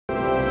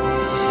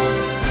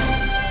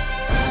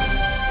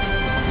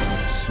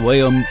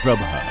Swayam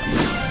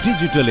Prabha.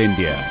 Digital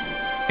India.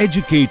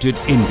 Educated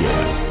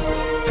India.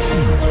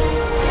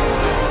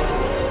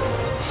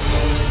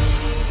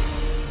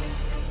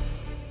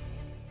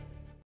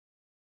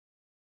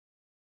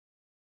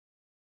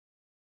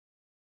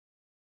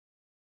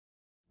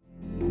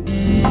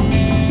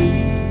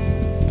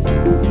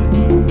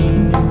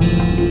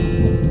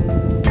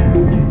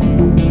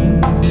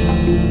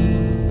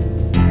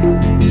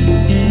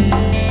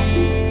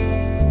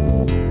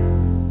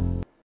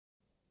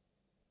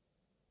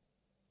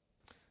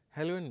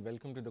 Hello and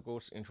welcome to the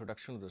course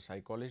Introduction to the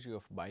Psychology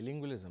of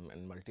Bilingualism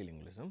and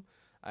Multilingualism.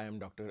 I am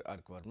Dr.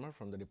 Ark Verma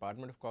from the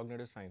Department of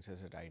Cognitive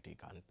Sciences at IIT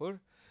Kanpur.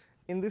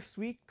 In this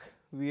week,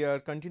 we are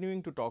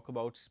continuing to talk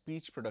about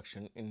speech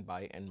production in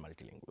bi and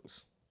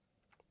multilinguals.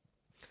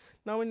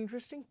 Now, an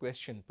interesting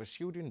question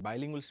pursued in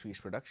bilingual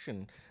speech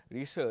production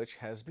research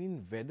has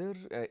been whether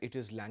it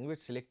is language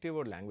selective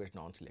or language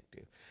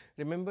non-selective.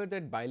 Remember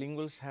that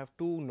bilinguals have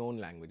two known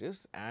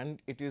languages, and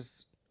it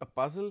is a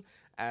puzzle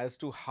as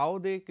to how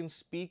they can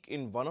speak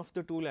in one of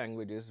the two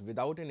languages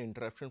without an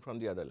interruption from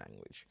the other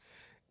language.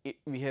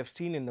 We have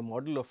seen in the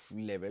model of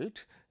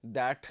Levelt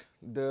that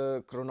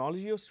the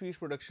chronology of speech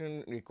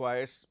production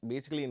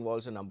basically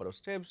involves a number of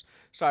steps,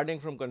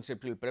 starting from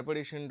conceptual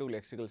preparation to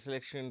lexical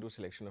selection to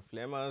selection of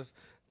lemmas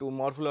to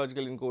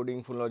morphological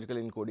encoding, phonological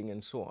encoding,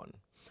 and so on.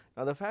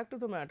 Now, the fact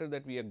of the matter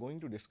that we are going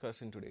to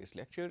discuss in today's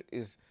lecture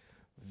is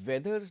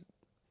whether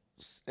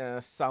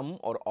some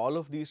or all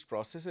of these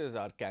processes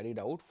are carried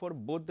out for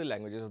both the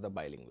languages of the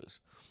bilinguals.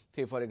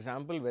 Say, for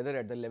example, whether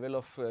at the level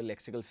of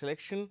lexical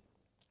selection,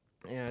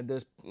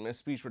 the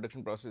speech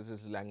production process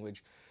is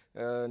language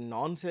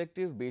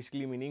non-selective,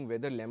 basically meaning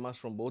whether lemmas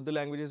from both the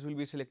languages will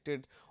be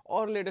selected,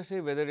 or let us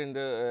say whether in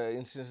the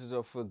instances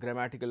of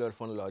grammatical or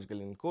phonological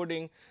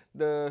encoding,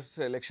 the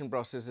selection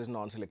process is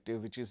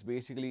non-selective, which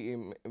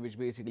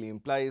basically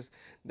implies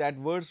that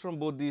words from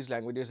both these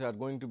languages are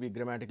going to be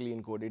grammatically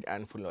encoded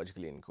and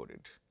phonologically encoded.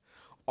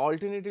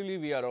 Alternatively,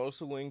 we are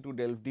also going to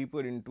delve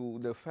deeper into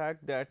the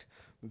fact that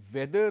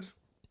whether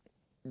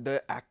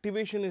the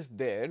activation is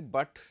there,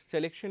 but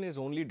selection is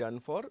only done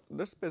for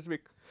the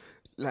specific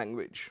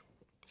language.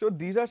 So,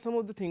 these are some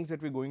of the things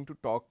that we are going to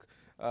talk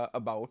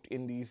about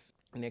in these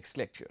next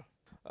lecture.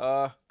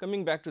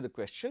 Coming back to the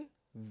question,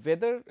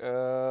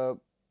 whether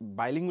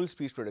bilingual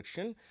speech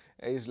production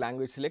is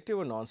language selective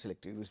or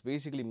non-selective, which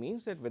basically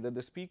means that whether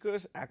the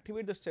speakers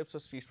activate the steps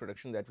of speech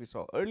production that we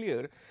saw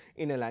earlier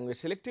in a language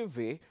selective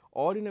way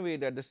or in a way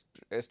that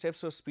the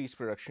steps of speech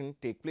production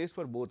take place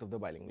for both of the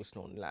bilingual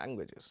known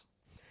languages.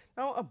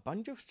 Now, a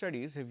bunch of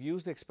studies have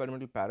used the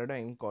experimental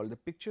paradigm called the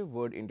picture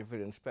word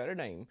interference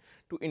paradigm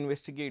to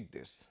investigate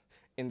this.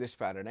 In this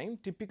paradigm,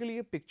 typically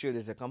a picture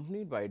is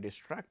accompanied by a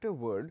distractor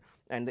word,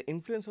 and the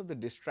influence of the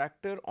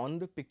distractor on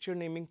the picture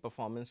naming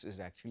performance is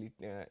actually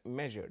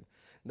measured.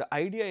 The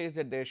idea is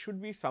that there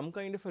should be some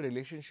kind of a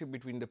relationship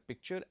between the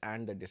picture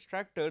and the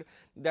distractor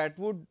that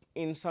would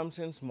in some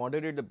sense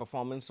moderate the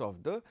performance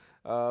of the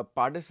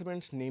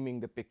participants naming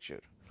the picture.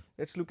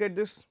 Let us look at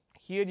this.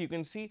 Here you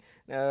can see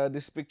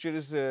this picture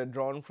is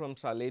drawn from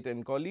Salet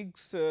and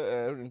colleagues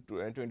in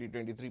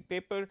 2023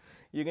 paper.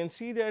 You can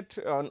see that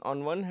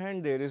on one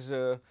hand there is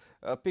a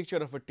picture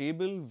of a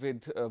table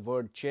with a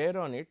word chair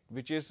on it,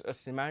 which is a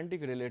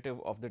semantic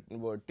relative of the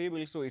word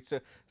table. So, it is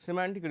a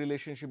semantic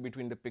relationship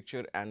between the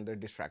picture and the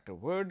distractor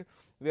word,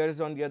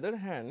 whereas on the other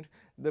hand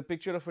the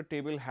picture of a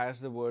table has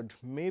the word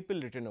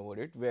maple written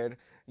over it, where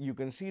you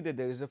can see that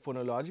there is a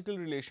phonological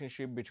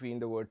relationship between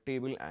the word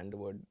table and the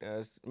word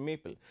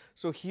maple.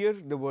 So, here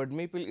the word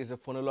maple is a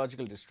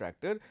phonological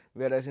distractor,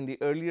 whereas in the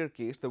earlier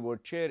case the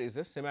word chair is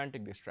a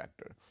semantic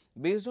distractor.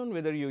 Based on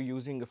whether you are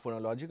using a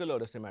phonological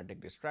or a semantic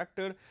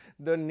distractor,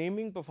 the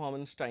naming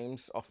performance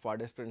times of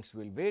participants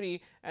will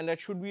vary, and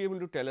that should be able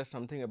to tell us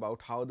something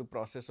about how the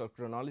process or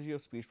chronology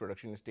of speech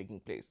production is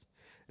taking place.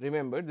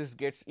 Remember, this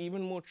gets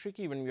even more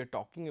tricky when we are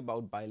talking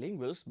about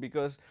bilinguals,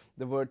 because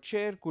the word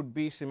chair could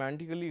be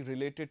semantically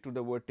related to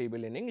the word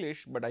table in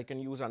English, but I can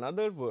use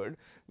another word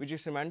which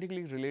is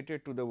semantically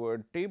related to the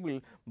word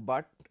table,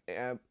 but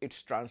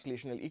its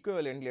translational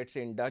equivalent, let us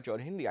say in Dutch or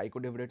Hindi. I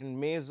could have written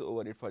maize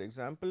over it, for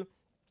example,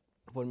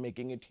 for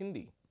making it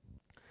Hindi.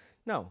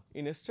 Now,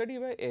 in a study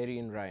by Airy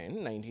and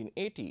Ryan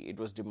 1980, it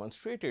was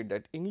demonstrated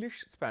that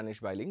English-Spanish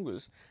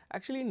bilinguals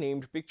actually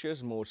named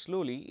pictures more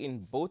slowly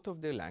in both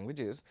of their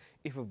languages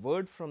if a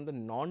word from the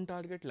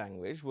non-target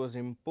language was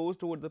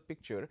imposed over the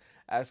picture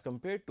as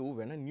compared to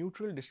when a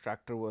neutral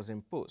distractor was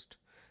imposed,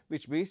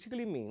 which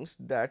basically means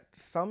that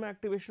some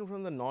activation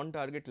from the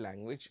non-target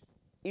language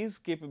is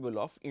capable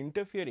of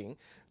interfering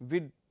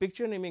with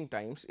picture naming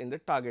times in the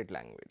target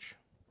language.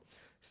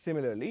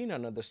 Similarly, in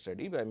another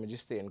study by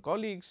Magiste and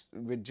colleagues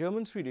with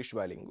German-Swedish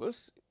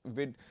bilinguals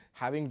with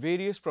having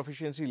various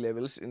proficiency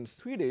levels in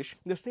Swedish,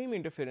 the same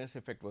interference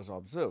effect was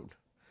observed.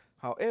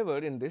 However,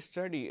 in this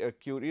study, a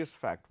curious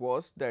fact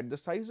was that the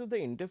size of the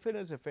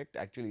interference effect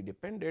actually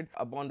depended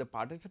upon the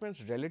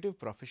participants' relative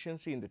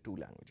proficiency in the two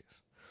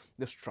languages.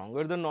 The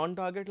stronger the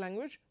non-target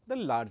language, the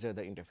larger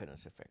the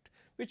interference effect,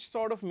 which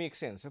sort of makes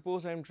sense.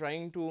 Suppose I am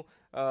trying to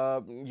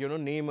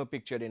name a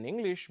picture in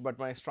English, but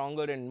my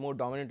stronger and more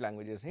dominant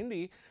language is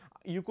Hindi.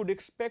 You could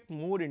expect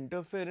more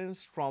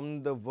interference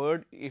from the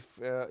word if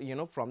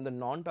from the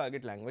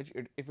non-target language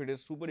if it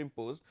is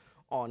superimposed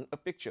on a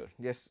picture.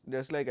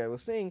 Just like I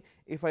was saying,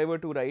 if I were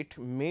to write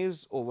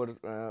maize over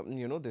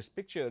this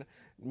picture,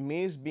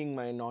 maize being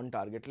my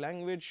non-target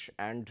language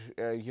and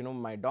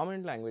my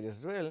dominant language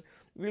as well,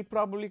 will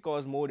probably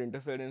cause more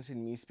interference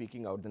in me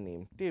speaking out the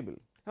name table.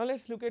 Now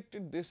let's look at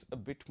this a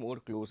bit more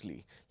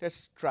closely.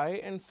 Let's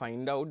try and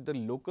find out the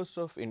locus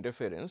of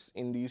interference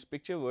in these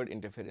picture word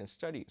interference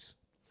studies.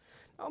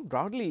 Now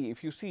broadly,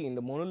 if you see in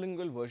the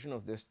monolingual version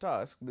of this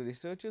task, the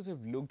researchers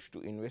have looked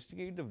to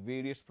investigate the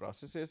various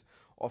processes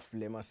of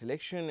lemma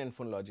selection and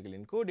phonological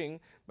encoding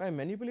by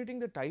manipulating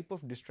the type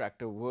of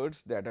distractor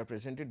words that are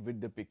presented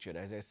with the picture.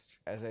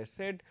 As I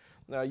said,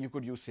 you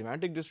could use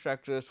semantic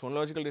distractors,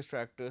 phonological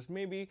distractors,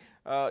 maybe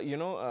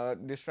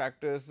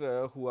distractors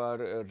who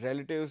are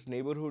relatives,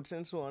 neighborhoods,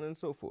 and so on and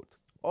so forth.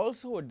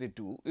 Also what they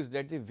do is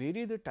that they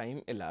vary the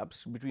time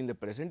elapsed between the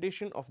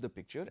presentation of the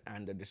picture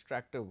and the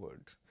distractor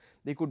word.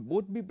 They could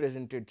both be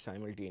presented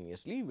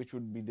simultaneously, which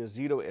would be the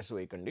zero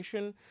SOA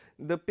condition.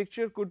 The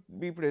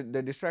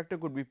distractor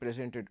could be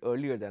presented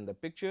earlier than the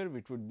picture,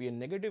 which would be a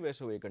negative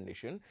SOA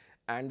condition,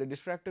 and the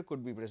distractor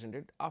could be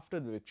presented after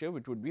the picture,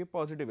 which would be a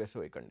positive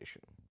SOA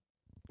condition.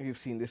 You've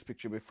seen this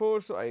picture before,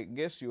 so I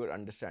guess you are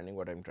understanding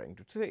what I'm trying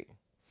to say.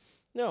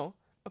 Now,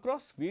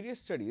 across various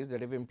studies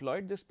that have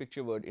employed this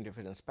picture word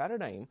interference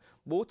paradigm,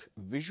 both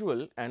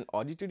visual and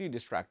auditory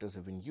distractors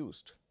have been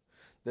used.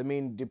 The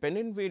main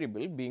dependent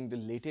variable being the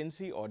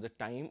latency or the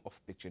time of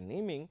picture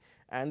naming,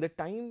 and the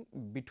time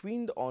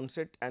between the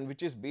onset, and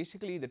which is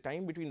basically the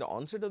time between the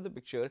onset of the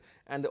picture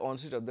and the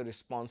onset of the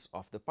response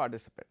of the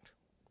participant.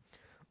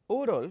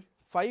 Overall,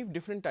 5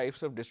 different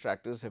types of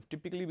distractors have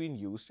typically been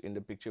used in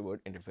the picture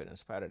word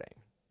interference paradigm.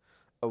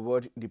 A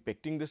word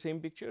depicting the same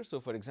picture.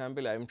 So, for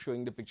example, I am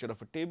showing the picture of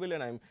a table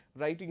and I am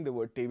writing the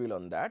word table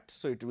on that.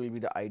 So, it will be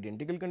the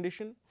identical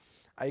condition.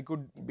 I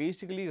could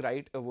basically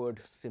write a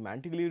word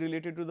semantically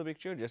related to the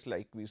picture, just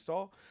like we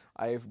saw.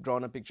 I have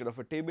drawn a picture of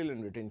a table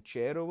and written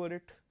chair over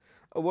it.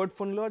 A word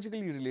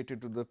phonologically related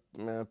to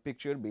the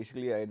picture,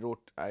 basically I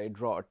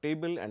draw a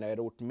table and I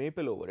wrote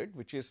maple over it,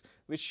 which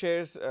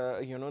shares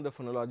the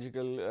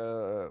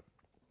phonological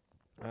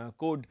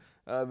code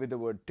with the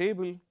word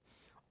table.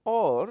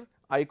 Or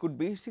I could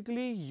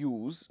basically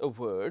use a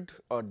word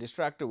or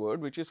distractor word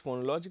which is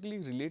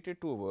phonologically related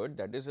to a word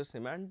that is a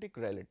semantic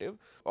relative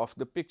of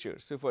the picture.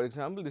 So, for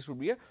example, this would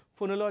be a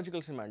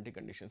phonological semantic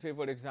condition. Say,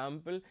 for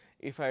example,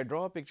 if I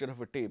draw a picture of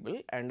a table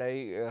and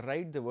I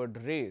write the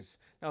word raise.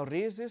 Now,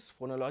 raise is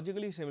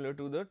phonologically similar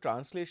to the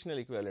translational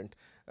equivalent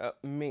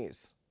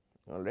maize,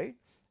 all right.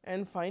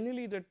 And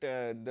finally, the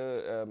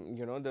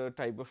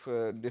type of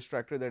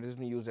distractor that is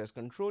being used as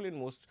control in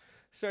most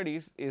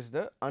studies is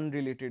the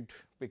unrelated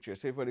picture.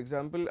 Say, for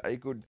example, I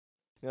could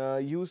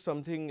use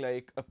something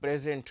like a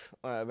present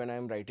when I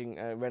am writing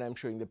when I am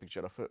showing the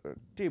picture of a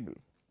table.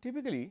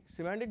 Typically,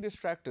 semantic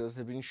distractors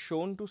have been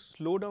shown to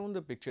slow down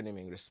the picture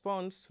naming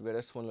response,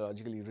 whereas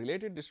phonologically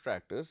related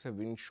distractors have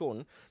been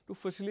shown to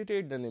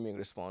facilitate the naming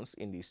response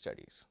in these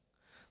studies.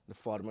 The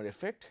former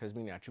effect has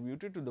been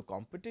attributed to the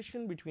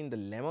competition between the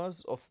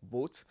lemmas of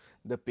both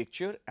the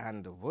picture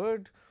and the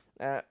word,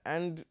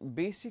 and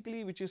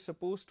basically which is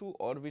supposed to,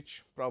 or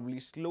which probably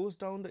slows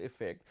down the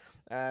effect,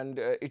 and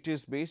it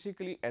is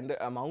basically, and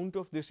the amount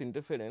of this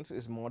interference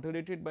is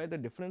moderated by the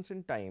difference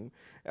in time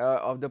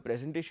of the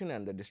presentation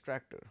and the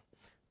distractor.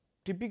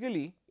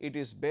 Typically, it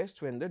is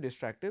best when the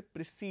distractor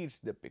precedes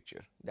the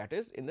picture, that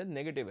is in the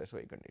negative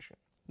SOA condition.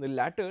 The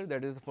latter,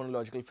 that is the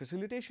phonological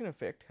facilitation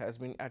effect, has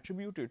been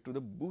attributed to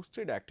the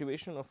boosted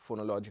activation of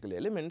phonological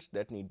elements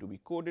that need to be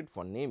coded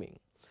for naming.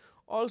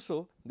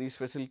 Also, these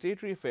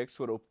facilitatory effects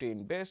were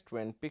obtained best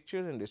when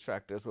pictures and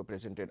distractors were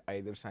presented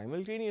either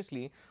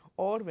simultaneously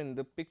or when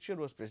the picture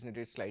was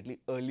presented slightly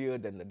earlier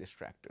than the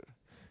distractor.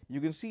 You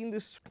can see in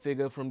this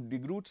figure from de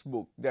Groot's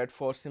book that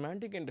for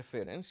semantic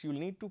interference, you will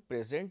need to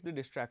present the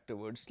distractor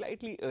word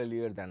slightly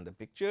earlier than the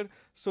picture,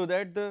 so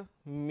that the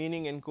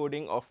meaning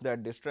encoding of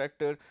that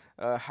distractor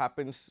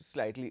happens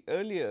slightly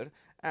earlier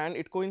and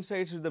it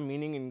coincides with the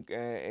meaning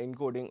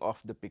encoding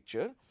of the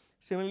picture.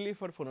 Similarly,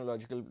 for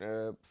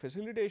phonological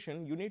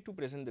facilitation, you need to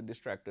present the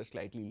distractor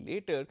slightly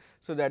later,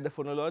 so that the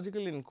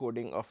phonological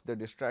encoding of the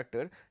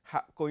distractor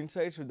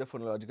coincides with the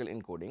phonological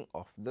encoding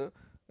of the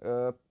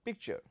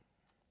picture.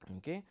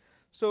 Okay.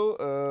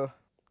 So,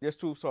 just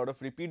to sort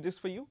of repeat this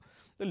for you,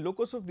 the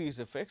locus of these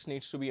effects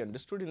needs to be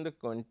understood in the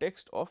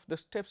context of the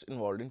steps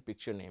involved in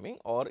picture naming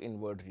or in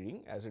word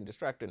reading as in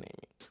distractor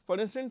naming. For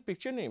instance,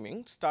 picture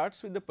naming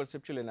starts with the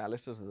perceptual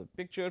analysis of the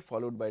picture,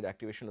 followed by the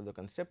activation of the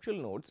conceptual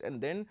nodes,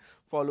 and then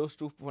follows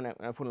to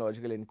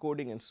phonological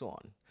encoding and so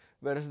on.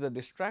 Whereas the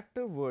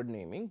distractor word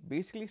naming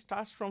basically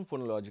starts from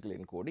phonological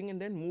encoding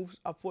and then moves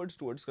upwards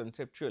towards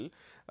conceptual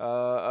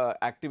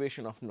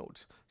activation of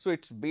nodes. So,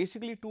 it is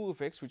basically two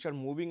effects which are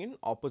moving in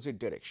opposite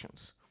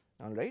directions.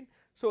 all right.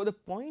 So, the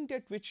point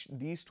at which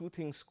these two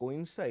things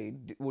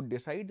coincide would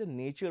decide the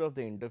nature of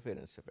the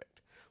interference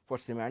effect. For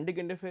semantic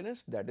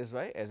interference, that is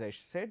why, as I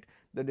said,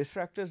 the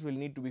distractors will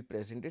need to be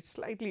presented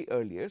slightly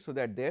earlier, so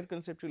that their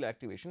conceptual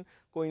activation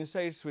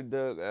coincides with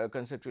the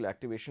conceptual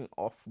activation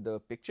of the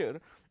picture,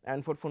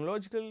 and for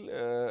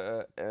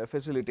phonological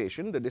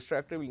facilitation, the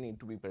distractor will need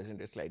to be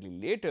presented slightly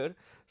later,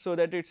 so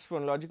that its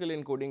phonological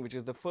encoding, which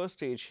is the first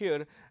stage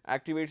here,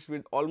 activates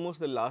with almost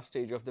the last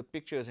stage of the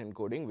picture's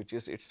encoding, which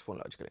is its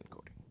phonological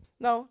encoding.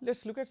 Now, let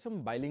us look at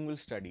some bilingual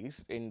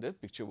studies in the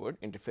picture word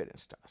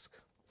interference task.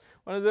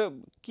 One of the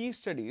key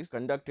studies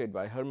conducted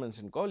by Hermans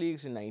and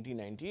colleagues in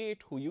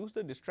 1998, who used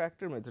the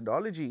distractor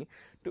methodology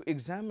to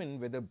examine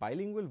whether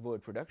bilingual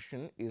word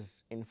production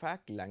is in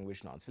fact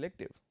language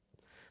non-selective.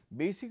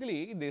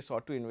 Basically, they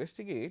sought to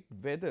investigate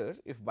whether,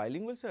 if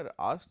bilinguals are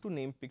asked to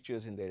name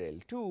pictures in their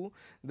L2,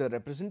 the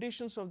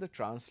representations of the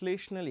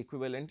translational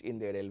equivalent in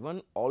their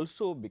L1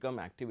 also become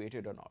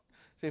activated or not.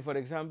 Say, for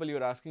example, you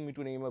are asking me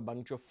to name a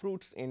bunch of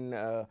fruits in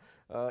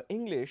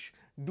English.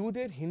 Do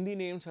their Hindi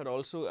names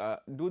also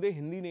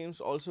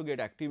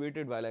get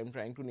activated while I am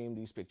trying to name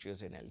these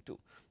pictures in L2?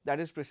 That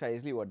is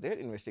precisely what their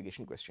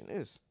investigation question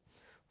is.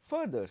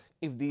 Further,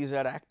 if these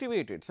are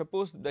activated,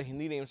 suppose the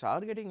Hindi names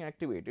are getting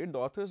activated, the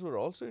authors were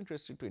also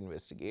interested to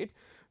investigate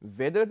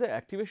whether the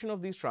activation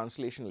of these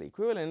translational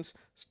equivalents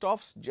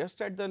stops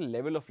just at the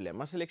level of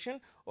lemma selection,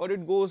 or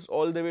it goes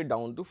all the way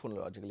down to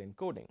phonological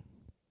encoding.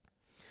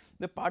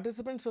 The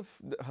participants of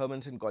the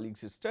Hermans and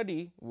colleagues'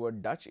 study were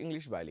Dutch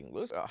English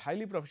bilinguals,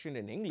 highly proficient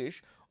in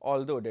English,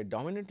 although their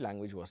dominant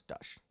language was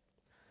Dutch.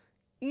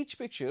 Each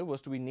picture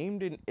was to be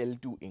named in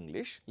L2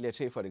 English, let us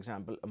say for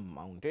example a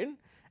mountain,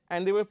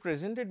 and they were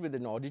presented with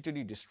an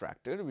auditory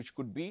distractor, which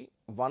could be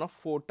one of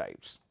 4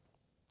 types.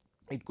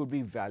 It could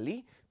be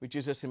valley, which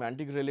is a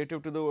semantic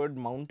relative to the word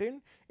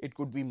mountain. It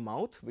could be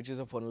mouth, which is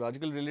a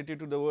phonological relative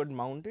to the word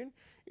mountain.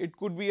 It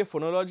could be a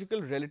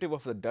phonological relative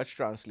of the Dutch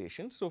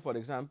translation. So, for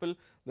example,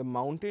 the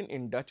mountain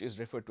in Dutch is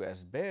referred to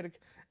as berg,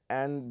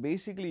 and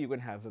basically you can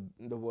have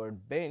the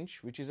word bench,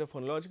 which is a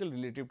phonological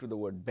relative to the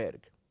word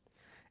berg,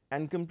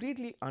 and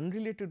completely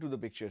unrelated to the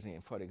picture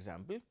name, for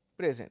example,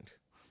 present.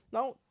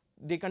 Now,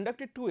 they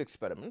conducted 2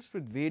 experiments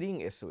with varying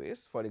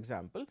SOAs. For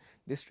example,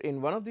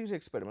 in one of these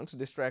experiments,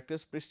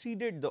 distractors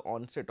preceded the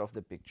onset of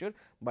the picture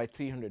by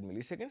 300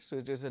 milliseconds. So,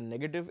 it is a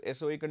negative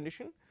SOA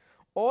condition,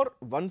 or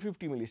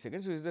 150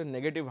 milliseconds, so it is a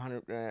negative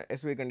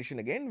SOA condition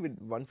again with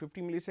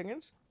 150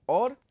 milliseconds,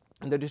 or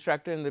the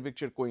distractor in the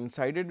picture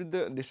coincided with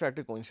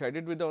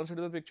the onset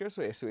of the picture,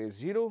 so SOA is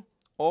 0,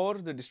 or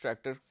the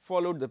distractor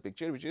followed the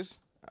picture, which is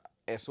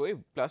SOA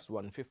plus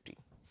 150.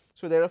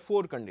 So, there are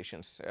 4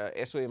 conditions,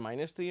 SOA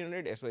minus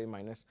 300, SOA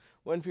minus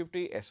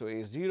 150,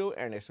 SOA 0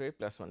 and SOA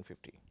plus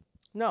 150.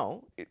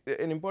 Now,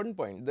 an important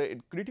point, the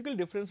critical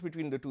difference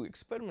between the 2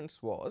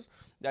 experiments was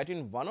that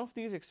in one of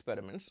these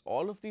experiments,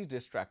 all of these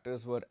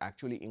distractors were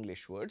actually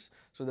English words.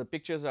 So, the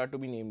pictures are to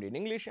be named in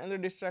English and the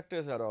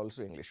distractors are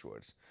also English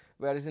words,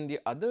 whereas in the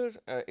other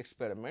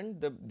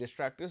experiment, the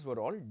distractors were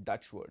all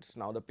Dutch words.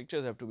 Now, the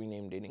pictures have to be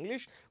named in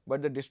English,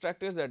 but the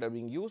distractors that are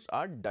being used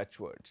are Dutch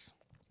words.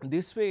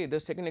 This way, the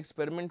second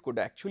experiment could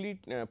actually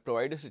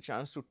provide us a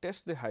chance to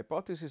test the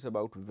hypothesis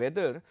about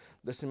whether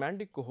the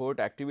semantic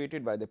cohort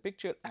activated by the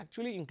picture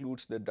actually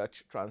includes the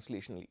Dutch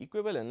translational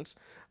equivalents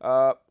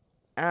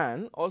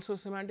and also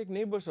semantic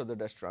neighbors of the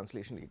Dutch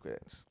translational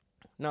equivalents.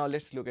 Now,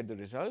 let us look at the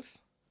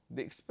results.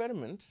 The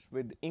experiments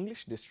with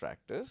English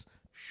distractors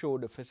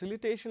showed a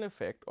facilitation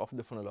effect of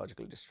the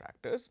phonological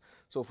distractors.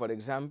 So, for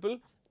example,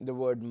 the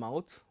word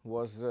mouth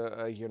was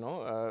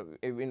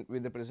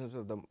with the presence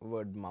of the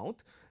word mouth,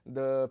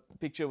 the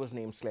picture was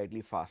named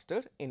slightly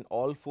faster in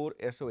all 4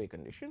 SOA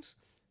conditions,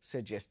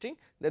 suggesting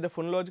that the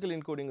phonological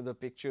encoding of the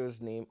picture's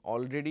name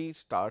already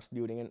starts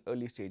during an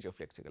early stage of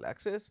lexical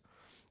access.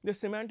 The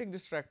semantic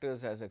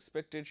distractors, as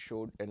expected,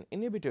 showed an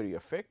inhibitory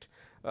effect,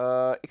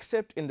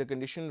 except in the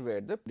condition where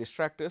the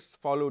distractors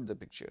followed the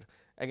picture.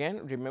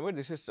 Again, remember,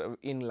 this is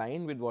in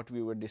line with what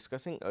we were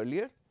discussing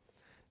earlier.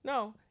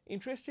 Now,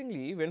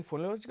 interestingly, when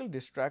phonological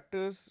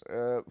distractors,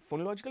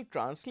 phonological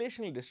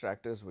translational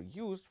distractors were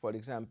used, for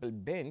example,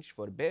 bench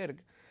for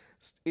berg,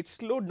 it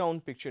slowed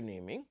down picture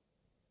naming,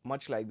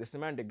 much like the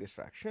semantic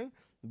distraction,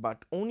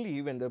 but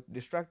only when the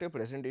distractor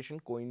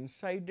presentation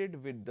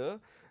coincided with the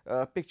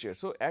picture.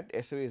 So, at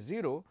SOA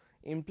 0,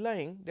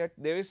 implying that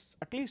there is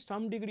at least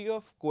some degree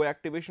of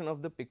co-activation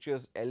of the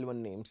picture's L1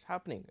 names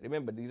happening.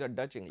 Remember, these are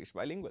Dutch English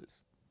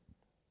bilinguals.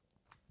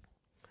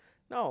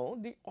 Now,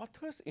 the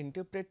authors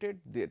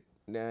interpreted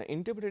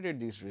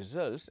these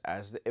results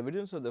as the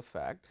evidence of the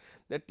fact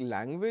that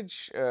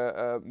language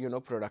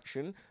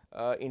production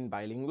in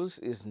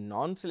bilinguals is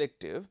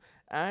non-selective,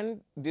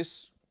 and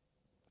this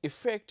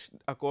effect,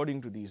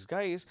 according to these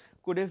guys,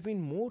 could have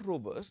been more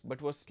robust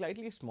but was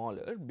slightly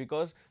smaller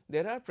because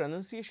there are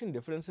pronunciation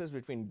differences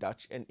between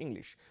Dutch and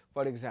English.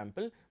 For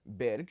example,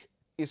 berg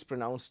is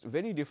pronounced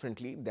very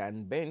differently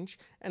than bench,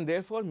 and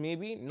therefore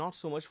maybe not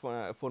so much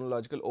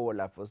phonological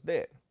overlap was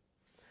there.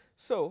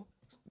 So,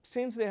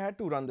 since they had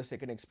to run the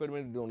second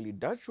experiment with only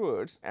Dutch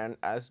words, and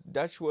as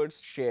Dutch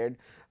words shared,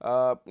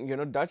 Dutch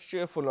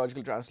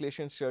phonological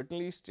translations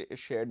certainly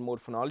shared more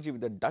phonology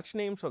with the Dutch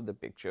names of the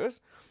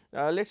pictures.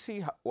 Let's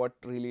see what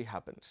really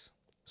happens.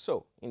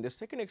 So, in the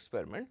second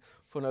experiment,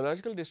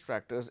 phonological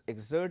distractors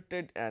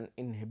exerted an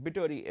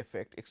inhibitory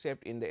effect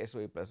except in the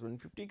SOA plus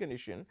 150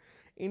 condition.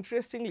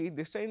 Interestingly,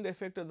 this time the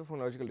effect of the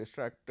phonological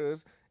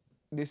distractors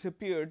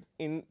disappeared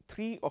in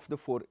 3 of the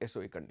 4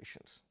 SOA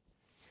conditions.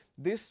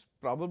 This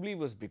probably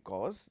was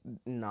because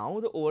now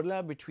the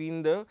overlap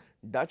between the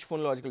Dutch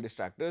phonological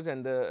distractors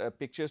and the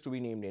pictures to be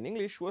named in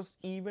English was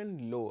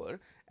even lower,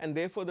 and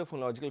therefore the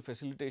phonological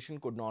facilitation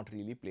could not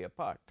really play a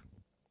part.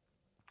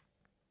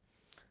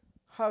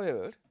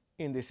 However,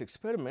 in this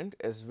experiment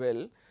as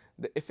well,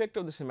 the effect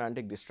of the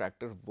semantic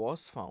distractor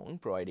was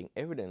found, providing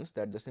evidence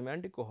that the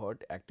semantic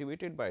cohort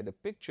activated by the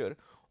picture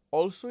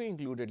also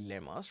included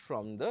lemmas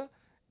from the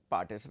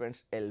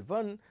participants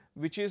L1,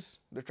 which is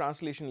the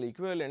translational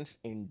equivalents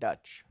in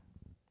Dutch.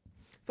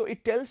 So,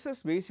 it tells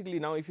us basically,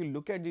 now if you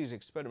look at these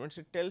experiments,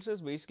 it tells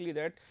us basically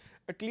that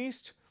at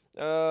least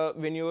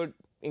when you are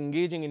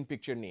engaging in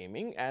picture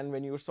naming and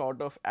when you are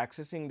sort of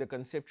accessing the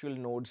conceptual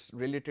nodes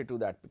related to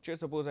that picture,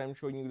 suppose I am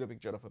showing you the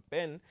picture of a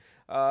pen,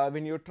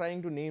 when you are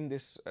trying to name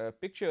this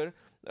picture,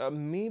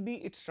 maybe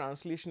its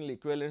translational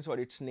equivalents or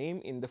its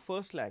name in the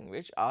first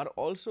language are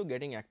also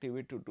getting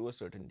activated to a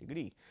certain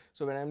degree.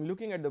 So, when I am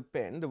looking at the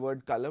pen, the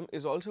word column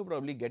is also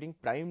probably getting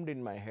primed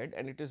in my head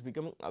and it is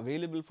becoming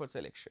available for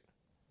selection.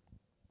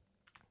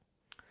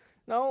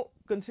 Now,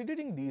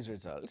 considering these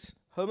results,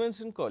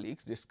 Hermans and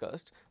colleagues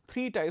discussed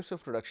 3 types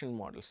of production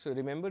models. So,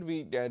 remember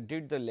we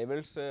did the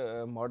levels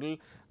model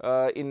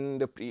in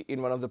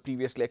one of the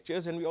previous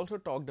lectures, and we also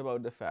talked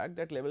about the fact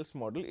that levels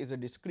model is a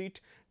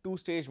discrete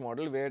 2-stage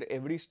model where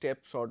every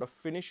step sort of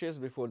finishes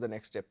before the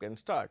next step can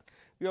start.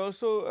 We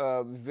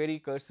also very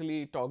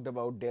cursorily talked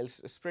about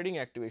Dell's spreading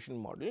activation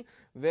model,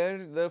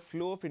 where the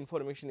flow of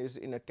information is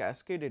in a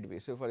cascaded way.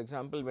 So, for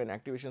example, when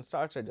activation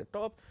starts at the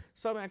top,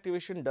 some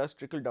activation does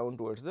trickle down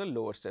towards the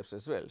lower steps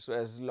as well.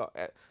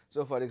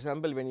 So, for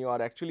example, when you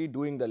are actually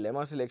doing the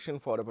lemma selection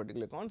for a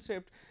particular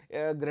concept,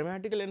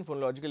 grammatical and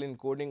phonological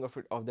encoding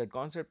of that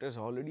concept has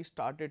already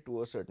started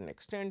to a certain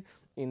extent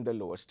in the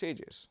lower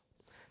stages.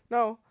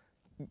 Now,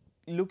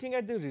 looking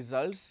at the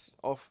results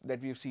of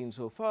that we have seen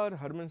so far,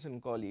 Hermans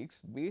and colleagues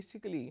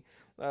basically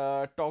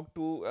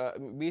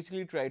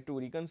basically tried to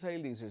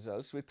reconcile these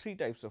results with 3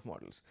 types of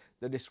models: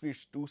 the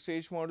discrete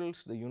 2-stage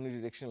models, the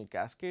unidirectional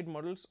cascade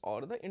models,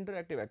 or the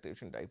interactive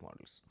activation type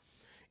models.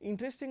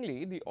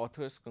 Interestingly, the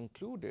authors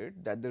concluded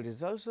that the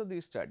results of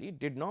this study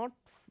did not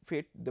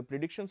fit the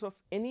predictions of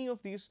any of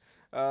these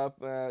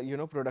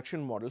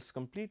production models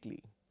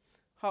completely.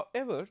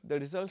 However,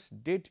 the results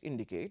did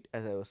indicate,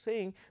 as I was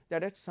saying,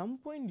 that at some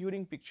point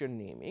during picture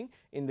naming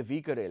in the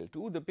weaker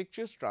L2, the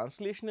picture's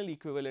translational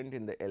equivalent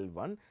in the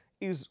L1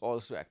 is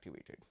also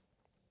activated.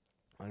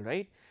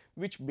 Alright,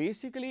 which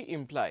basically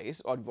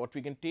implies, or what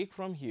we can take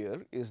from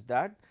here is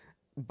that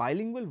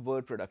bilingual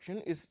word production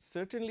is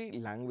certainly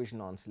language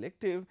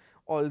non-selective,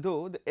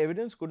 although the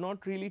evidence could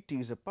not really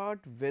tease apart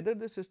whether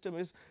the system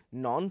is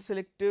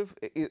non-selective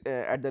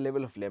at the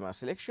level of lemma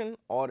selection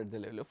or at the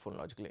level of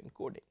phonological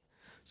encoding.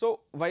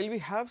 So, while we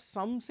have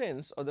some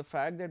sense of the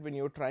fact that when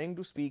you are trying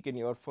to speak in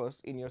your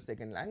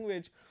second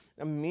language,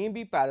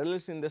 maybe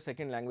parallels in the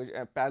second language,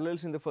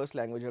 parallels in the first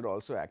language are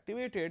also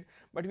activated,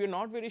 but we are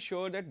not very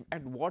sure that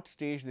at what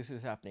stage this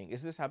is happening.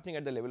 Is this happening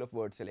at the level of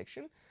word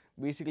selection,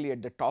 basically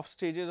at the top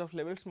stages of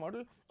levels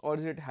model, or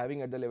is it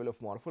having at the level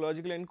of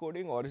morphological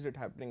encoding, or is it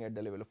happening at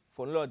the level of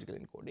phonological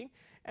encoding?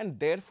 And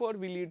therefore,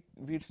 we need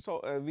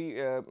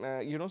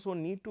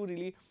to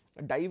really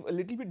dive a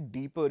little bit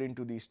deeper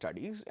into these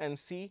studies and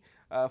see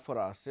for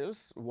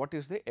ourselves what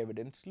is the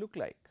evidence look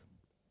like.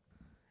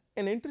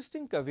 An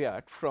interesting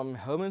caveat from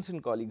Hermans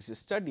and colleagues'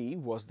 study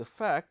was the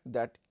fact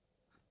that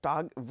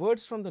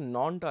words from the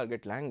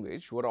non-target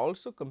language were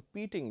also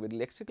competing with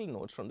lexical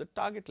nodes from the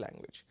target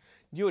language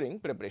during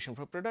preparation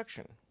for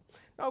production.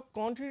 Now,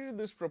 contrary to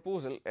this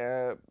proposal,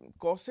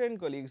 Cosse and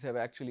colleagues have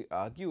actually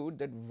argued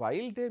that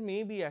while there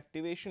may be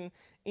activation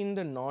in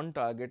the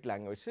non-target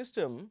language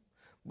system,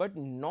 but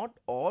not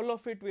all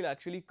of it will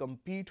actually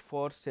compete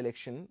for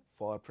selection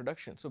for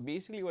production. So,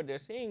 basically what they are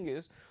saying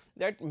is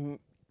that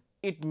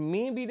it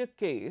may be the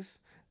case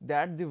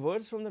that the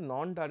words from the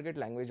non-target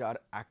language are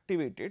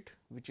activated,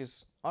 which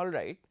is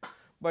alright,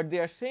 but they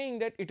are saying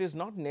that it is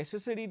not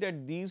necessary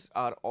that these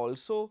are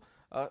also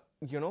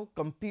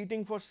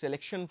competing for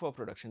selection for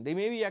production. They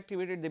may be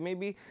activated, they may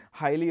be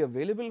highly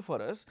available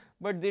for us,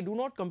 but they do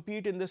not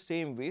compete in the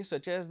same way,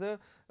 such as the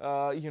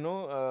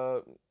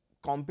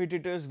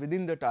competitors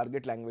within the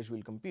target language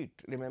will compete.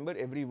 Remember,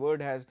 every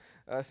word has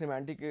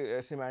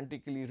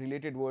semantically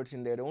related words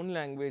in their own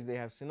language, they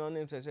have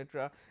synonyms,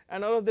 etc.,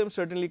 and all of them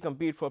certainly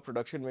compete for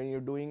production when you're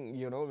doing,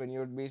 when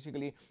you're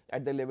basically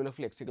at the level of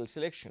lexical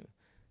selection.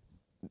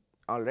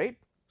 Alright.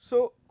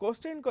 So,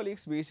 Coste and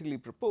colleagues basically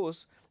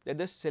propose that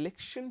the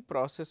selection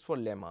process for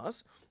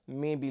lemmas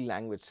may be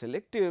language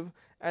selective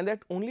and that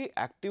only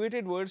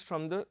activated words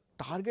from the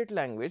target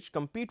language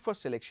compete for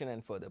selection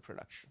and further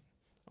production.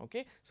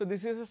 Okay. So,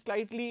 this is a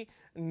slightly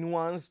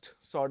nuanced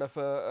sort of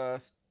a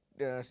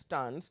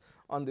stance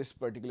on this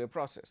particular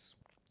process.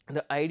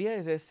 The idea,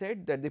 as I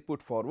said, that they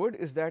put forward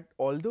is that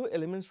although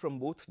elements from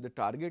both the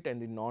target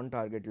and the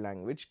non-target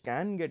language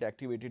can get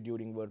activated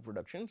during word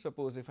production,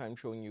 suppose if I am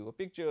showing you a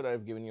picture or I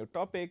have given you a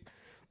topic,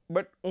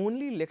 but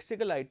only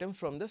lexical items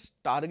from this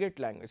target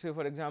language. So,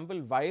 for example,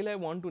 while I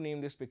want to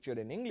name this picture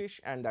in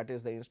English and that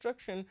is the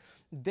instruction,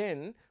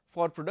 then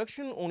for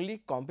production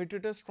only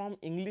competitors from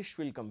English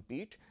will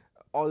compete,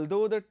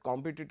 although the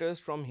competitors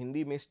from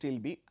Hindi may still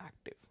be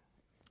active.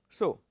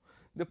 So,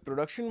 the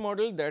production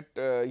model that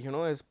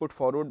is put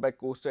forward by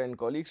Costa and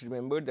colleagues,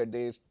 remember that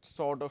they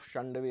sort of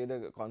shunned away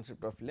the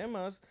concept of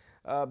lemmas,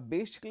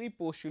 basically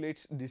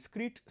postulates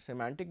discrete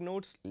semantic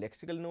nodes,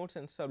 lexical nodes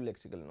and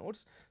sublexical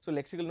nodes. So,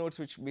 lexical nodes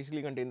which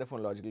basically contain the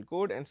phonological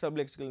code and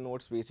sublexical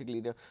nodes basically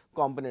the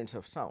components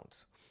of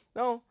sounds.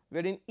 Now,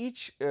 wherein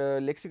each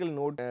lexical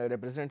node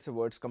represents a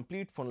word's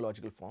complete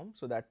phonological form,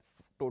 so that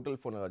total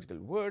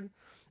phonological word,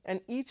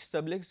 and each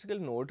sublexical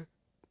node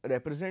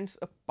represents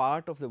a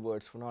part of the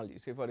word's phonology.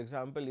 Say for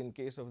example, in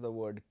case of the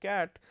word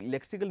cat,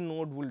 lexical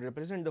node will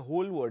represent the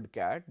whole word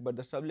cat, but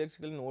the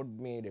sublexical node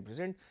may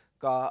represent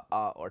ka,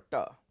 a or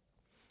ta.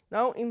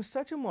 Now, in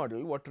such a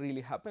model, what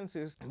really happens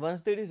is once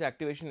there is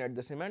activation at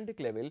the semantic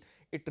level,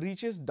 it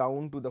reaches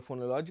down to the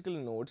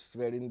phonological nodes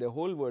wherein the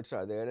whole words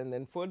are there, and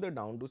then further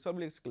down to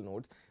sublexical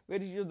nodes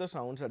where each of the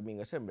sounds are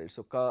being assembled.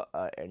 So, ka,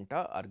 a and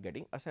ta are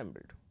getting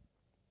assembled.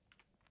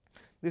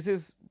 This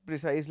is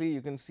precisely,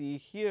 you can see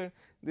here,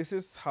 this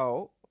is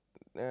how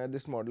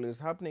this model is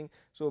happening.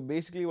 So,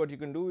 basically what you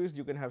can do is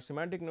you can have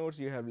semantic nodes,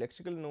 you have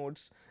lexical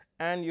nodes,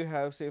 and you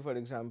have, say for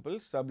example,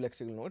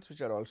 sublexical nodes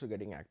which are also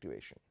getting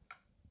activation.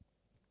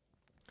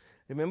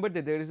 Remember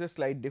that there is a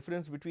slight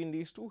difference between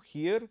these two.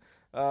 Here,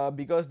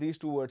 because these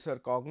two words are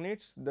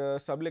cognates, the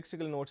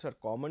sublexical nodes are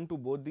common to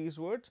both these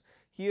words.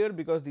 Here,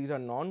 because these are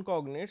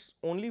non-cognates,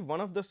 only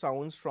one of the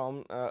sounds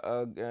from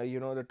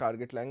the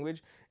target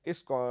language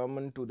is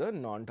common to the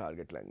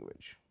non-target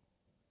language.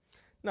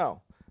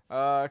 Now,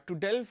 to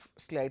delve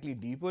slightly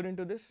deeper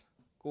into this,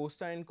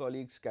 Costa and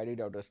colleagues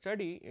carried out a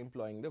study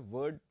employing the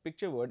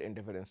picture-word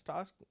interference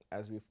task,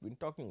 as we've been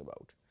talking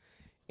about.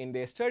 In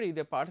their study,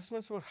 the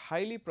participants were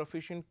highly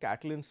proficient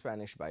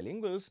Catalan-Spanish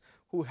bilinguals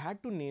who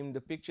had to name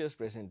the pictures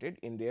presented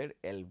in their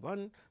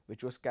L1,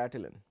 which was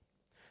Catalan.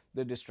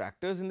 The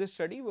distractors in this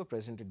study were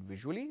presented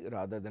visually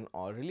rather than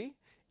orally,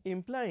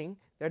 implying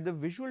that the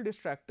visual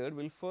distractor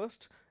will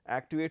first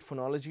activate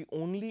phonology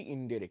only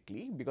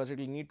indirectly, because it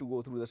will need to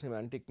go through the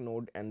semantic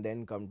node and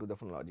then come to the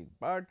phonologic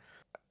part.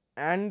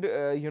 And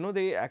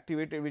they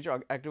activated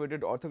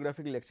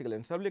orthographic, lexical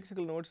and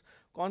sublexical nodes.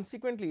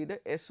 Consequently,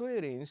 the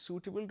SOA range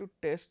suitable to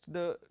test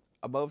the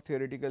above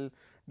theoretical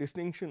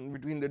distinction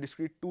between the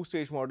discrete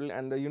two-stage model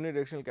and the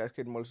unidirectional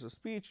cascade models of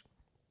speech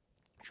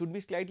should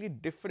be slightly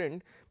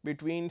different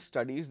between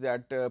studies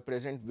that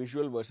present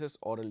visual versus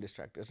oral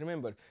distractors.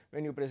 Remember,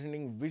 when you are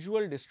presenting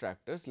visual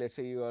distractors, let us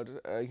say you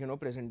are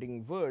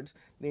presenting words,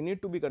 they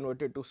need to be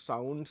converted to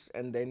sounds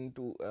and then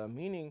to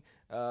meaning,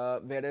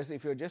 whereas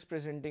if you are just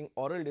presenting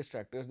oral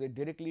distractors, they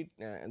directly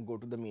go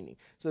to the meaning.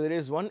 So, there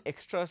is one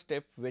extra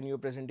step when you are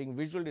presenting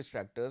visual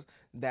distractors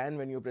than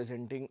when you are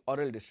presenting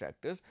oral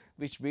distractors,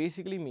 which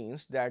basically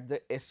means that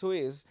the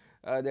SOAs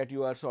that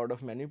you are sort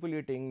of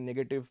manipulating,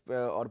 negative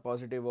or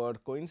positive or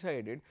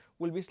coincided,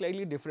 will be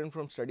slightly different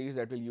from studies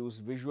that will use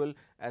visual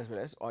as well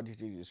as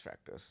auditory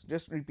distractors.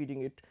 Just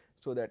repeating it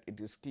so that it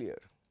is clear.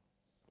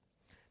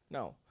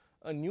 Now,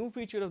 a new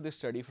feature of this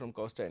study from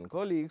Costa and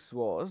colleagues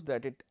was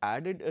that it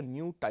added a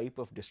new type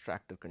of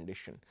distractor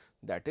condition,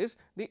 that is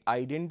the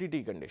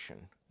identity condition.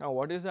 Now,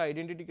 what is the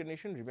identity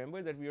condition?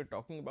 Remember that we are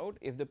talking about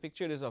if the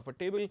picture is of a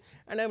table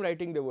and I am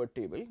writing the word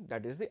table,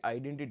 that is the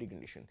identity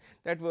condition.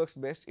 That works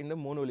best in the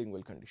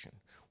monolingual condition.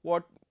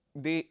 What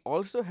they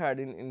also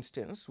had in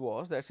instance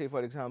was that, say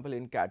for example,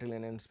 in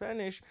Catalan and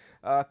Spanish,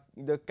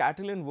 the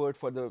Catalan word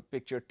for the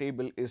picture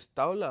table is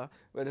taula,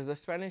 whereas the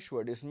Spanish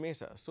word is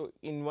mesa. So,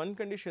 in one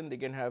condition they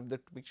can have the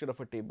picture of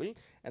a table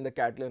and the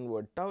Catalan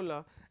word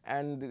taula,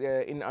 and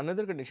in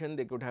another condition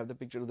they could have the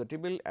picture of the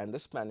table and the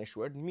Spanish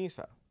word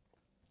mesa.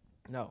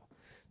 Now,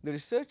 the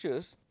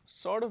researchers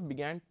sort of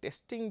began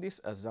testing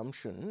this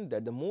assumption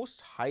that the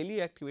most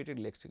highly activated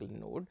lexical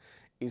node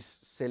is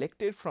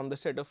selected from the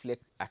set of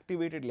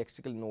activated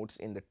lexical nodes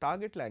in the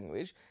target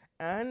language,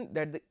 and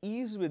that the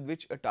ease with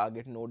which a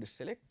target node is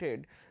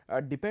selected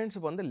depends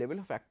upon the level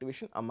of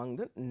activation among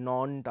the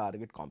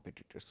non-target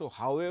competitors. So,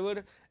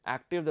 however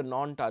active the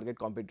non-target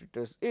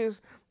competitors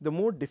is, the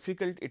more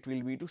difficult it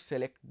will be to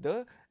select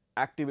the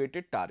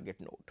activated target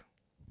node.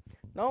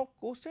 Now,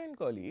 Costa and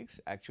colleagues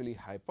actually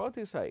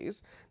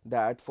hypothesize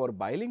that for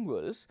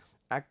bilinguals,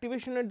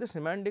 activation at the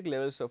semantic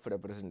levels of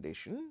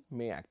representation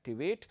may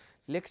activate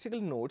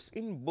lexical nodes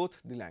in both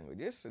the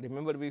languages.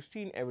 Remember, we have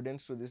seen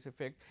evidence to this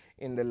effect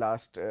in the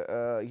last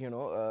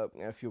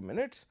a few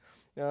minutes,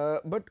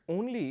 but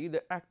only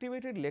the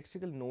activated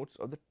lexical nodes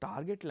of the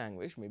target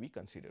language may be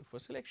considered for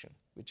selection,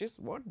 which is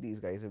what these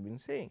guys have been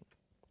saying.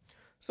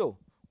 So,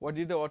 what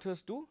did the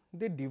authors do?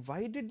 They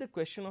divided the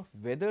question of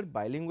whether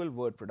bilingual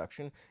word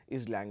production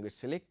is language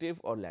selective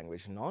or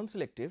language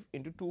non-selective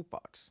into two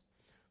parts.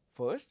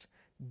 First,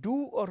 do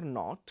or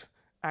not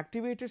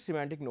activated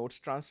semantic nodes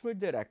transmit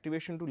their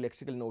activation to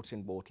lexical nodes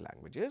in both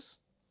languages?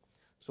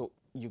 So,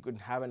 you can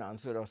have an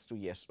answer as to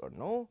yes or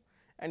no,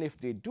 and if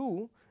they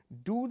do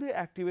the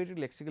activated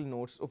lexical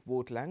nodes of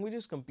both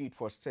languages compete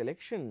for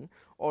selection,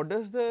 or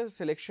does the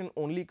selection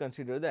only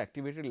consider the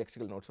activated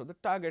lexical nodes of the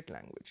target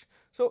language?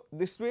 So,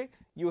 this way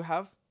you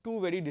have two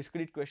very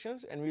discrete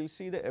questions and we will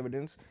see the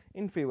evidence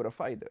in favor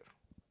of either.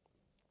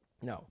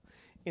 Now,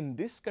 in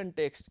this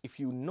context, if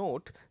you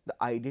note the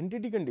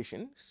identity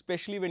condition,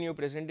 especially when you are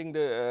presenting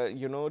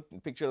the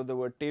picture of the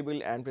word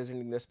table and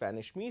presenting the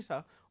Spanish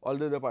misa,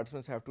 although the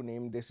participants have to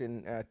name this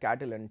in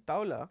cattle and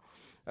taula,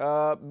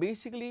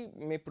 basically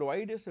may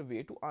provide us a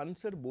way to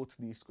answer both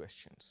these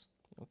questions.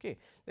 Okay,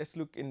 let's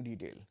look in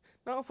detail.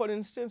 Now, for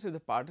instance, if the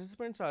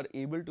participants are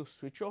able to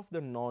switch off the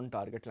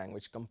non-target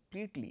language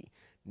completely,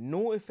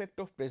 no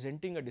effect of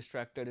presenting a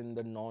distractor in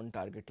the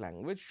non-target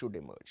language should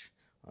emerge.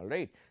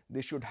 Alright,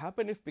 this should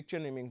happen if picture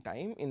naming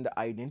time in the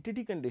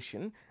identity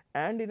condition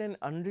and in an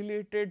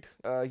unrelated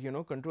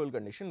control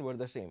condition were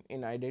the same.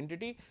 In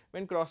identity,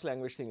 when cross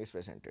language thing is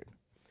presented.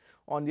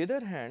 On the other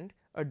hand,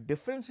 a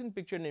difference in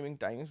picture naming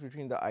times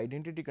between the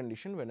identity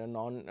condition when a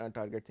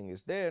non-target thing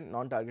is there,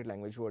 non-target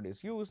language word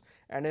is used,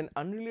 and an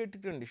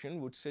unrelated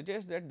condition would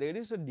suggest that there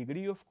is a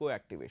degree of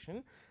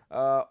co-activation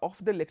of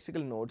the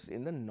lexical nodes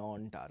in the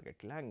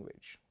non-target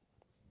language.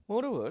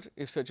 Moreover,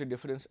 if such a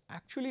difference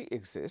actually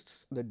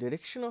exists, the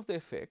direction of the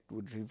effect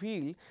would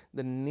reveal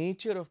the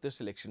nature of the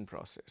selection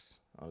process.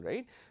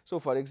 Alright. So,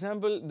 for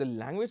example, the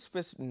language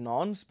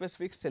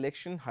non-specific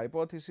selection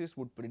hypothesis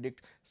would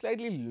predict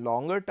slightly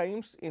longer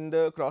times in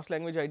the cross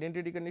language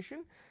identity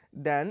condition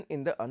than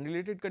in the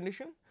unrelated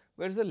condition,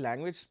 whereas the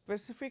language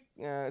specific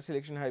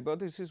selection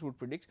hypothesis would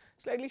predict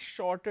slightly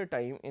shorter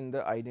time in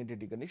the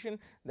identity condition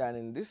than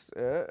in this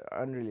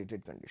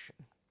unrelated condition.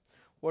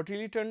 What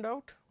really turned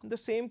out? The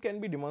same can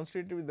be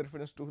demonstrated with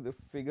reference to the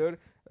figure.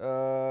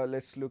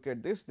 Let us look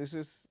at this. This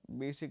is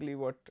basically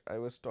what I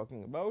was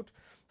talking about.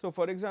 So,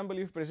 for example,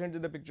 you have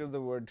presented the picture of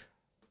the word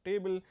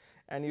table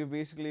and you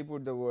basically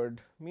put the word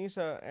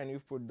misa and you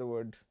have put the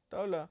word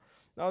taula.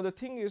 Now, the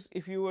thing is,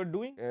 if you are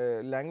doing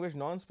language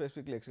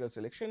non-specific lexical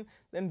selection,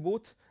 then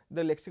both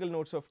the lexical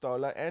nodes of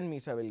taula and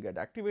misa will get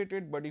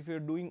activated, but if you are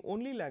doing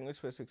only language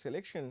specific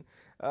selection,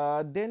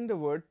 then the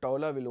word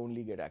taula will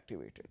only get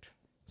activated.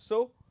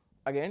 So,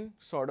 again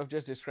sort of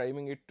just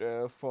describing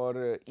it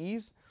for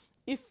ease,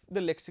 if the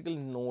lexical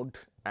node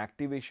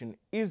activation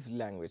is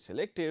language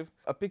selective,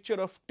 a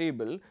picture of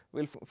table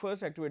will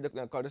first activate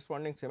the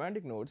corresponding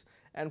semantic nodes,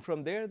 and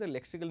from there the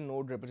lexical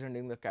node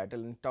representing the cattle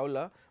and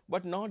taula,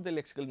 but not the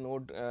lexical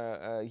node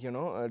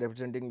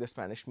representing the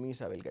Spanish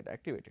misa will get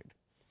activated.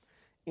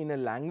 In a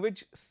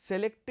language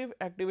selective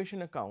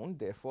activation account,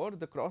 therefore,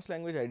 the cross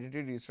language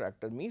identity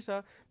distractor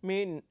misa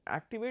may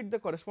activate the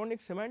corresponding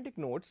semantic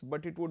nodes,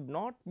 but it would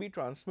not be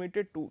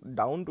transmitted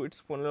down to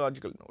its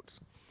phonological nodes.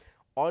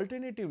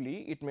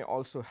 Alternatively, it may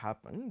also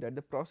happen that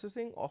the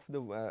processing of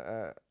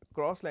the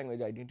cross language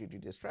identity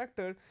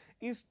distractor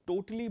is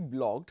totally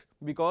blocked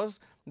because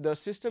the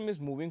system is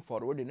moving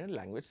forward in a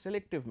language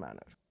selective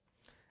manner.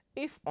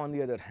 If on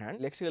the other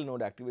hand lexical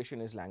node activation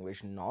is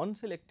language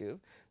non-selective,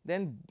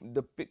 then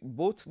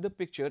both the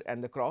picture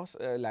and the cross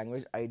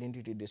language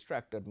identity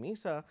distractor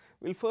misa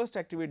will first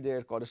activate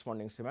their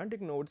corresponding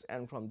semantic nodes,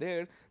 and from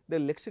there the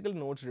lexical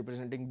nodes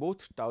representing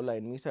both taula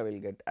and misa will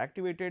get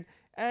activated,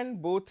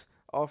 and both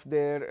of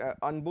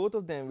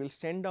them will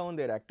send down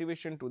their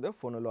activation to the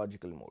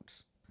phonological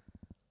modes.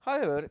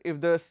 However,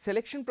 if the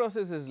selection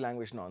process is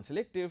language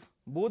non-selective,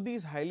 both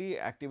these highly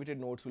activated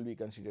nodes will be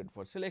considered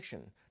for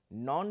selection.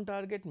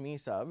 Non-target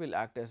misa will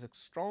act as a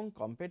strong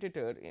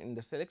competitor in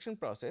the selection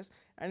process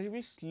and it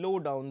will slow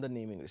down the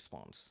naming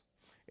response.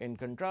 In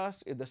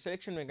contrast, if the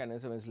selection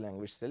mechanism is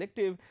language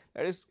selective,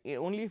 that is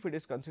only if it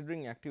is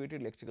considering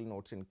activated lexical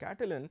nodes in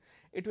Catalan,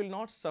 it will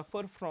not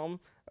suffer from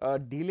a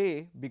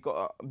delay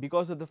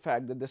because of the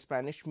fact that the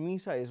Spanish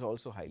misa is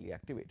also highly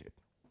activated.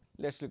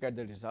 Let us look at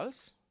the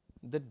results.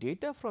 The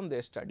data from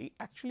their study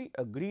actually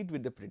agreed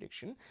with the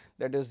prediction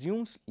that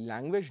assumes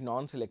language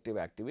non-selective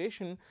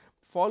activation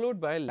followed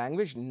by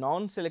language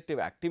non-selective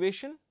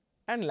activation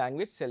and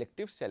language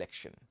selective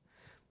selection.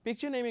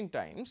 Picture naming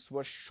times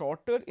were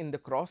shorter in the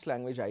cross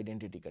language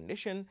identity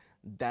condition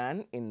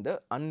than in the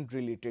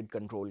unrelated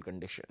control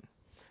condition.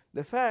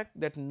 The fact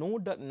that no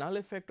null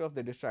effect of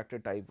the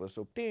distractor type was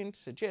obtained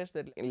suggests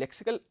that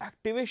lexical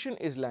activation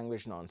is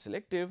language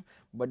non-selective,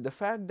 but the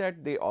fact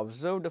that they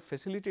observed a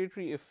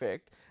facilitatory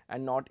effect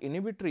and not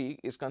inhibitory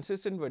is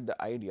consistent with the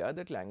idea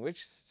that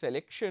language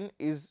selection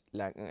is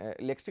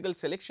lexical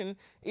selection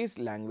is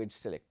language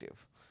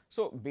selective.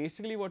 So,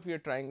 basically what we are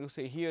trying to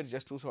say here,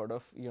 just to sort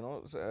of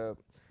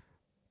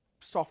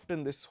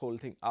soften this whole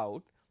thing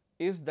out,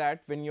 is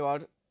that when you are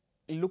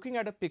looking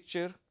at a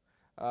picture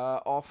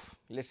of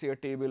let us say a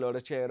table or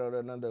a chair or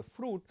another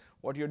fruit,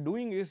 what you are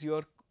doing is you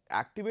are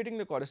activating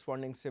the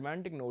corresponding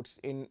semantic nodes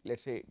in,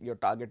 let's say, your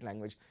target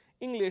language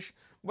English,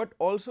 but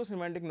also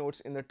semantic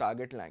nodes in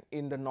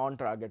the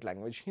non-target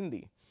language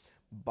Hindi.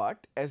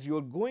 But as you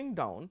are going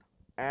down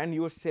and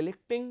you are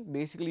selecting,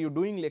 basically you are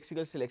doing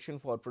lexical selection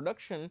for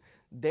production,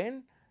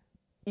 then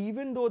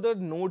even though the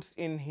nodes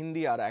in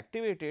Hindi are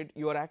activated,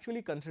 you are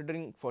actually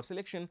considering for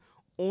selection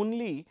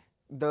only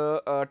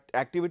the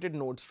activated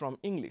nodes from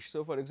English.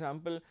 So, for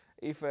example,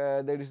 if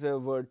there is a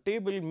word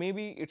table,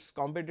 maybe its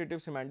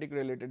competitive semantic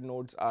related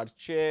nodes are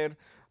chair,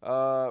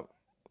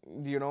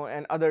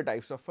 and other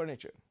types of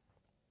furniture,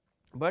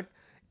 but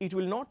it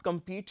will not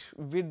compete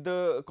with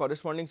the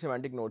corresponding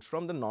semantic nodes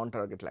from the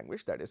non-target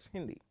language, that is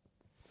Hindi.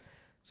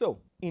 So,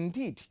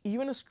 indeed,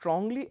 even a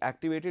strongly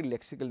activated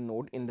lexical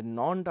node in the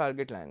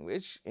non-target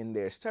language in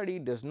their study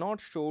does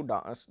not slow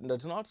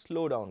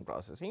down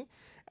processing,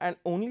 and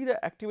only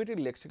the activated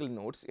lexical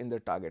nodes in the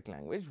target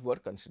language were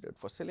considered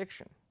for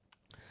selection.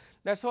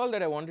 That is all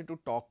that I wanted to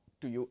talk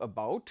to you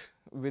about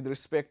with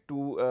respect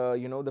to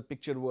the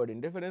picture word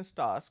inference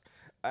task.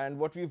 And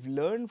what we have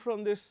learned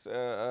from this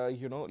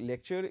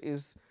lecture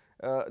is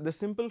the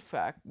simple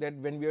fact that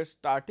when we are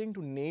starting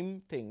to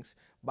name things,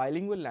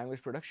 bilingual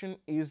language production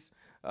is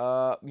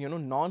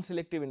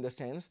non-selective in the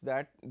sense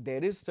that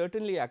there is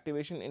certainly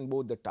activation in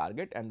both the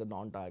target and the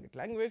non-target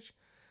language.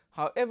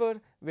 However,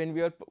 when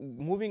we are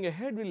moving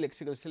ahead with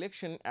lexical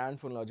selection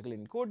and phonological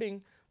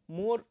encoding,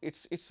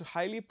 it's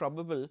highly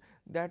probable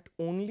that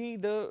only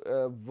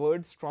the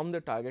words from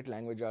the target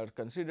language are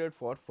considered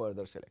for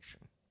further selection.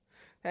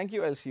 Thank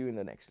you. I'll see you in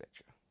the next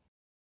lecture.